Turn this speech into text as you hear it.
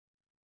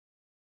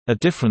A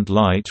Different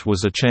Light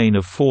was a chain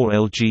of 4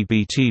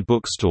 LGBT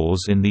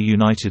bookstores in the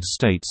United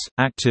States,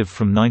 active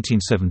from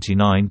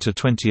 1979 to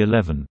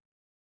 2011.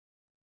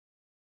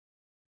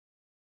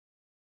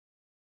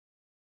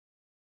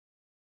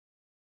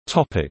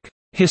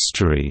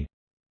 History.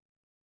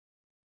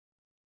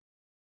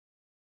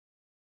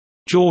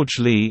 George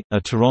Lee,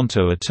 a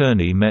Toronto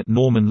attorney, met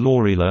Norman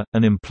Laurila,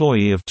 an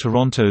employee of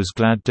Toronto's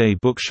Glad Day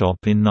bookshop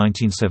in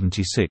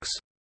 1976.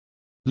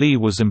 Lee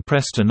was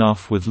impressed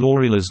enough with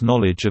Laurila's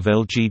knowledge of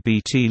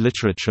LGBT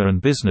literature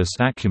and business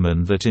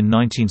acumen that in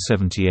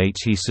 1978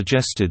 he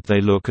suggested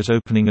they look at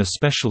opening a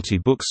specialty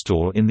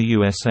bookstore in the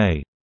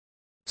USA.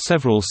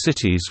 Several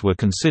cities were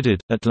considered: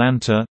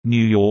 Atlanta,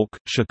 New York,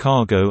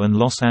 Chicago and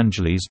Los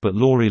Angeles, but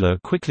Laurila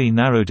quickly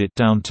narrowed it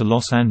down to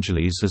Los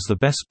Angeles as the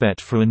best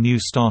bet for a new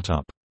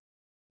startup.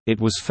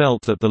 It was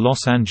felt that the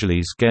Los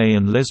Angeles gay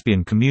and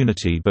lesbian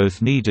community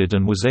both needed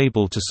and was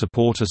able to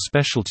support a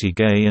specialty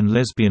gay and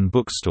lesbian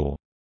bookstore.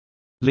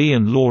 Lee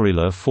and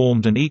Laurila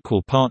formed an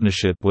equal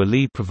partnership where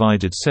Lee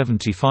provided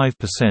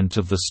 75%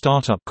 of the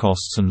startup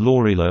costs and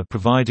Laurila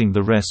providing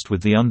the rest,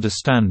 with the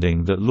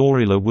understanding that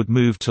Laurila would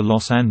move to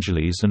Los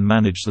Angeles and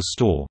manage the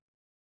store.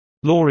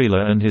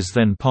 Laurila and his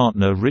then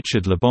partner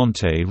Richard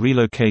Labonte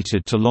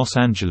relocated to Los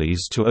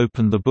Angeles to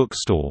open the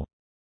bookstore.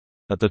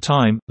 At the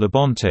time,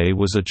 Labonte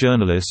was a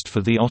journalist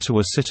for the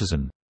Ottawa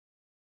Citizen.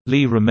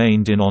 Lee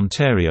remained in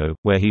Ontario,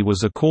 where he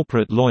was a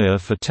corporate lawyer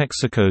for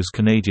Texaco's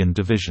Canadian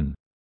division.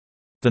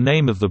 The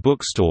name of the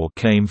bookstore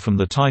came from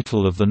the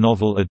title of the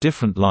novel A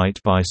Different Light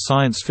by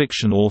science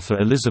fiction author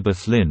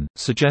Elizabeth Lynn,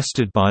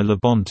 suggested by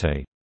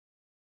Labonte.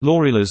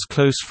 Laurila's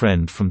close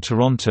friend from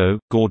Toronto,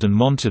 Gordon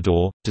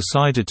Montador,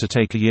 decided to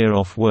take a year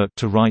off work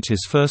to write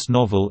his first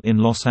novel in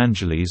Los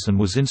Angeles and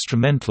was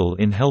instrumental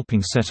in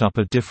helping set up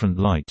A Different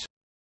Light.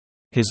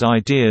 His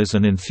ideas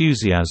and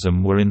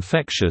enthusiasm were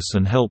infectious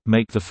and helped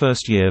make the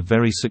first year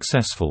very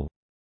successful.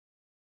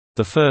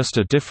 The first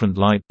A Different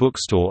Light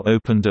bookstore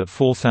opened at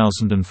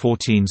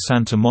 4014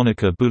 Santa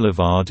Monica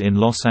Boulevard in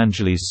Los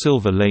Angeles'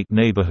 Silver Lake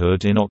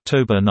neighborhood in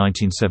October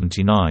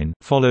 1979,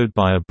 followed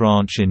by a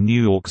branch in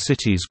New York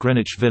City's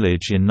Greenwich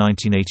Village in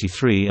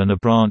 1983 and a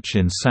branch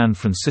in San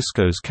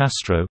Francisco's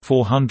Castro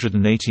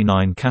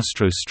 489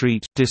 Castro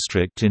Street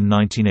district in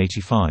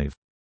 1985.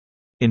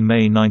 In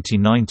May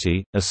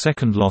 1990, a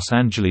second Los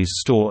Angeles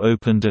store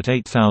opened at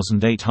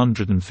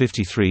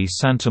 8853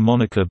 Santa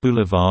Monica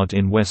Boulevard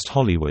in West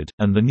Hollywood,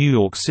 and the New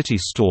York City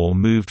store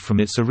moved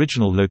from its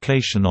original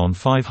location on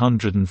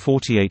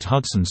 548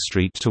 Hudson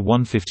Street to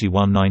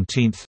 151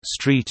 19th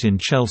Street in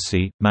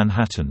Chelsea,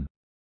 Manhattan.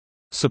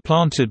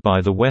 Supplanted by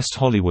the West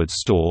Hollywood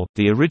store,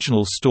 the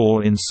original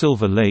store in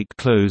Silver Lake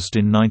closed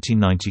in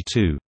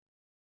 1992.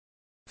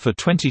 For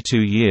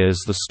 22 years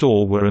the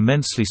store were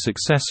immensely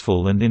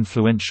successful and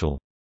influential.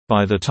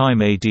 By the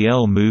time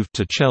ADL moved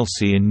to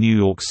Chelsea in New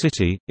York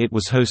City, it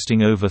was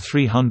hosting over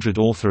 300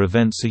 author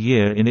events a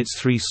year in its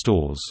 3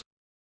 stores.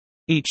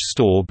 Each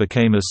store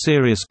became a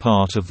serious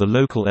part of the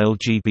local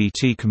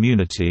LGBT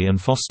community and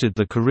fostered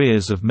the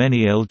careers of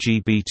many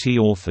LGBT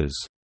authors.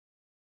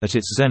 At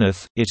its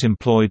zenith, it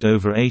employed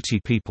over 80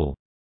 people.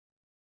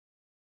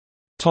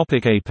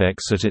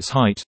 Apex. At its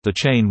height, the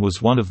chain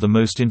was one of the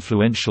most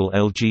influential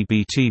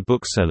LGBT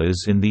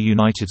booksellers in the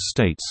United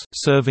States,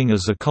 serving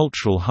as a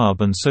cultural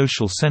hub and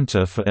social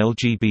center for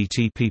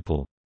LGBT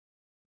people.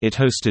 It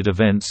hosted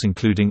events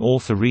including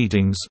author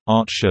readings,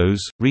 art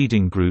shows,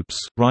 reading groups,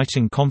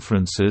 writing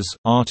conferences,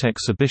 art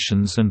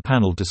exhibitions and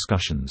panel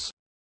discussions.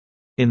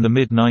 In the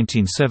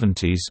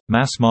mid-1970s,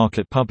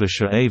 mass-market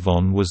publisher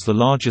Avon was the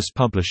largest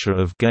publisher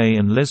of gay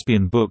and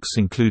lesbian books,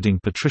 including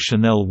Patricia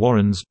Nell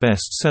Warren's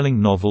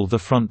best-selling novel The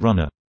Front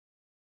Runner.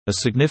 A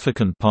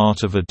significant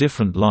part of A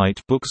Different Light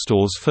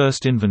bookstore's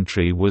first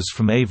inventory was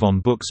from Avon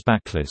Books'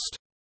 backlist.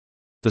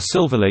 The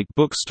Silver Lake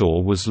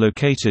bookstore was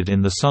located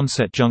in the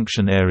Sunset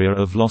Junction area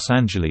of Los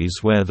Angeles,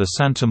 where the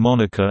Santa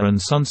Monica and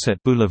Sunset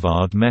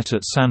Boulevard met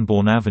at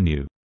Sanborn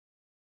Avenue.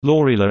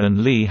 Laurila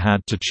and Lee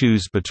had to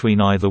choose between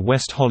either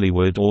West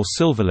Hollywood or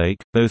Silver Lake,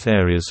 both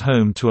areas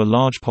home to a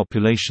large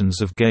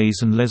populations of gays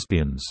and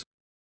lesbians.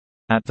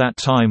 At that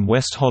time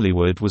West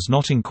Hollywood was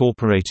not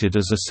incorporated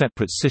as a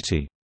separate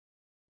city.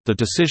 The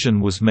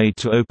decision was made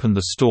to open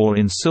the store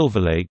in Silver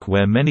Lake,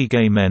 where many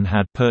gay men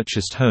had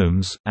purchased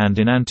homes, and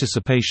in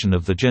anticipation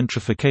of the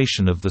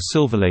gentrification of the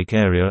Silver Lake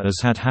area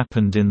as had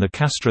happened in the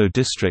Castro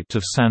district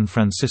of San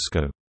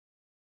Francisco.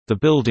 The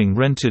building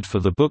rented for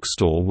the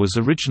bookstore was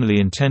originally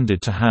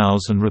intended to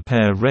house and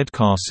repair red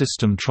car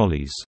system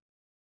trolleys.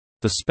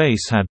 The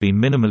space had been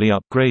minimally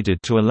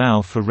upgraded to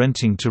allow for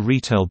renting to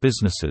retail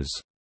businesses.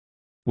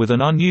 With an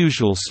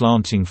unusual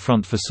slanting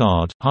front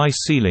facade, high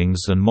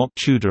ceilings and mock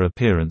Tudor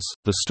appearance,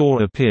 the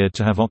store appeared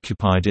to have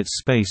occupied its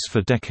space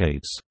for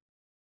decades.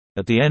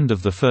 At the end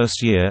of the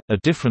first year, A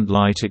Different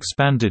Light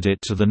expanded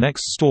it to the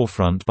next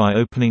storefront by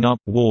opening up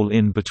wall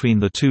in between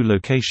the 2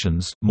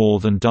 locations, more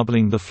than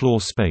doubling the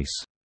floor space.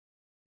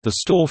 The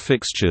store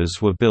fixtures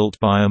were built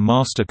by a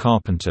master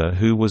carpenter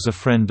who was a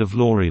friend of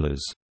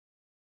Laurila's.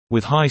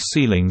 With high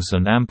ceilings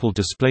and ample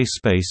display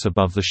space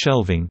above the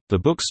shelving, the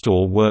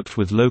bookstore worked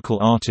with local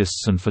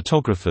artists and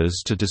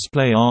photographers to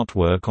display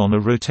artwork on a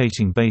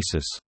rotating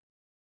basis.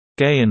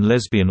 Gay and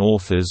lesbian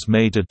authors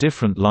made a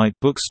different light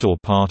bookstore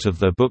part of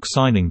their book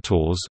signing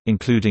tours,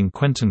 including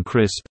Quentin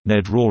Crisp,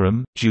 Ned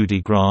Rorem,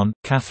 Judy Grant,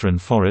 Catherine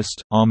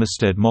Forrest,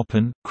 Armistead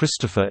Maupin,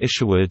 Christopher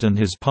Isherwood and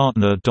his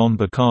partner Don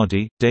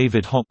Bacardi,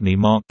 David Hockney,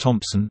 Mark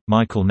Thompson,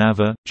 Michael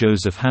Nava,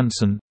 Joseph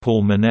Hansen,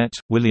 Paul Manette,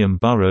 William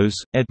Burroughs,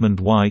 Edmund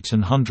White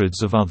and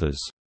hundreds of others.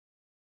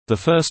 The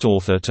first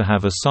author to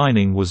have a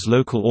signing was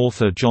local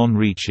author John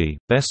Ricci,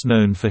 best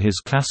known for his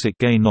classic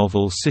gay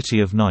novel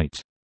City of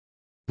Night.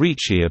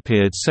 Ricci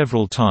appeared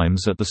several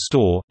times at the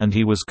store, and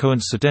he was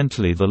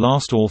coincidentally the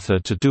last author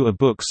to do a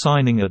book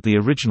signing at the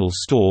original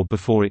store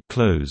before it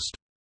closed.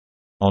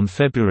 On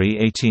February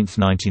 18,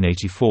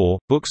 1984,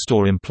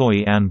 bookstore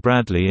employee Anne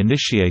Bradley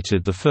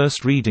initiated the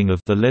first reading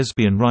of The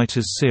Lesbian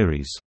Writers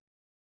series.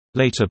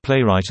 Later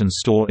playwright and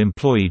store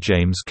employee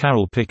James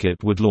Carroll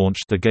Pickett would launch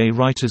the Gay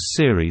Writers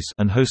series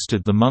and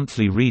hosted the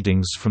monthly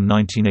readings from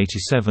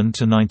 1987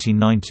 to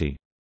 1990.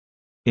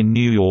 In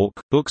New York,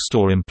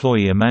 bookstore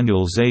employee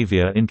Emmanuel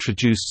Xavier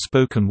introduced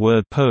spoken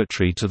word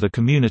poetry to the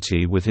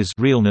community with his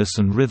Realness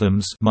and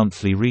Rhythms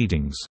monthly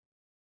readings.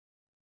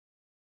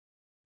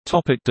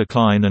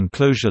 Decline and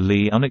closure.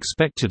 Lee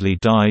unexpectedly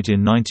died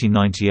in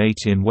 1998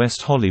 in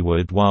West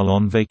Hollywood while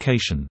on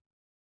vacation.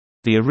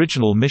 The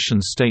original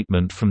mission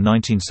statement from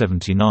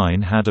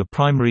 1979 had a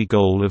primary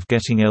goal of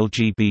getting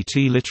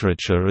LGBT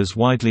literature as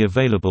widely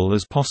available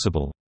as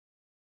possible.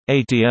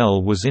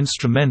 ADL was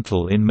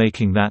instrumental in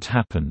making that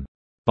happen.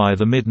 By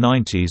the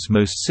mid-90s,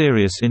 most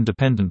serious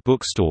independent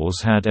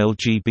bookstores had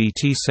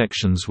LGBT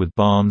sections, with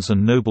Barnes &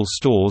 Noble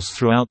stores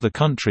throughout the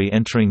country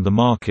entering the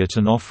market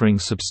and offering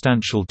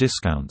substantial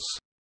discounts.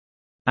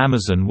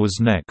 Amazon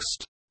was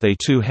next. They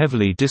too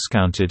heavily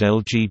discounted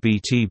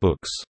LGBT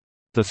books.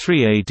 The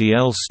three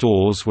ADL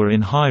stores were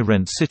in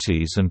high-rent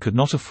cities and could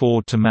not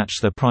afford to match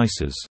their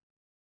prices.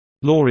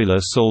 Laurila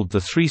sold the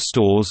three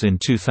stores in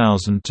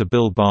 2000 to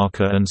Bill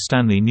Barker and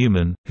Stanley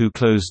Newman, who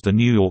closed the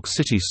New York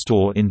City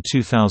store in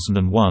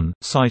 2001,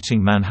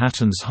 citing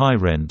Manhattan's high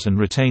rent, and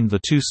retained the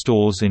two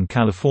stores in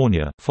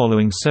California.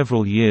 Following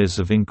several years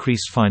of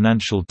increased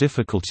financial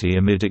difficulty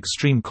amid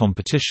extreme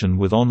competition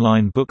with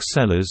online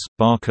booksellers,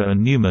 Barker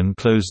and Newman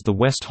closed the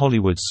West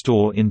Hollywood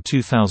store in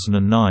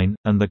 2009,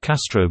 and the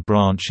Castro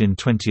branch in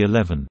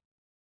 2011.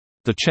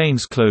 The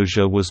chain's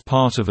closure was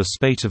part of a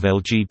spate of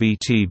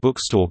LGBT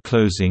bookstore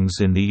closings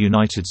in the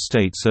United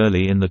States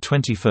early in the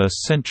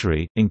 21st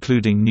century,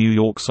 including New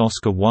York's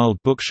Oscar Wilde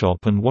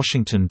Bookshop and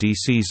Washington,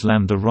 D.C.'s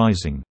Lambda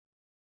Rising.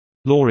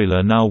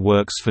 Laurila now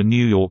works for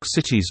New York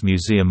City's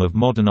Museum of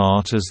Modern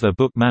Art as their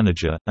book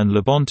manager, and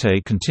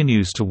Labonte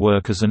continues to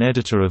work as an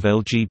editor of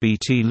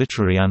LGBT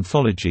literary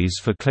anthologies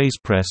for Clays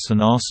Press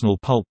and Arsenal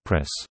Pulp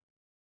Press.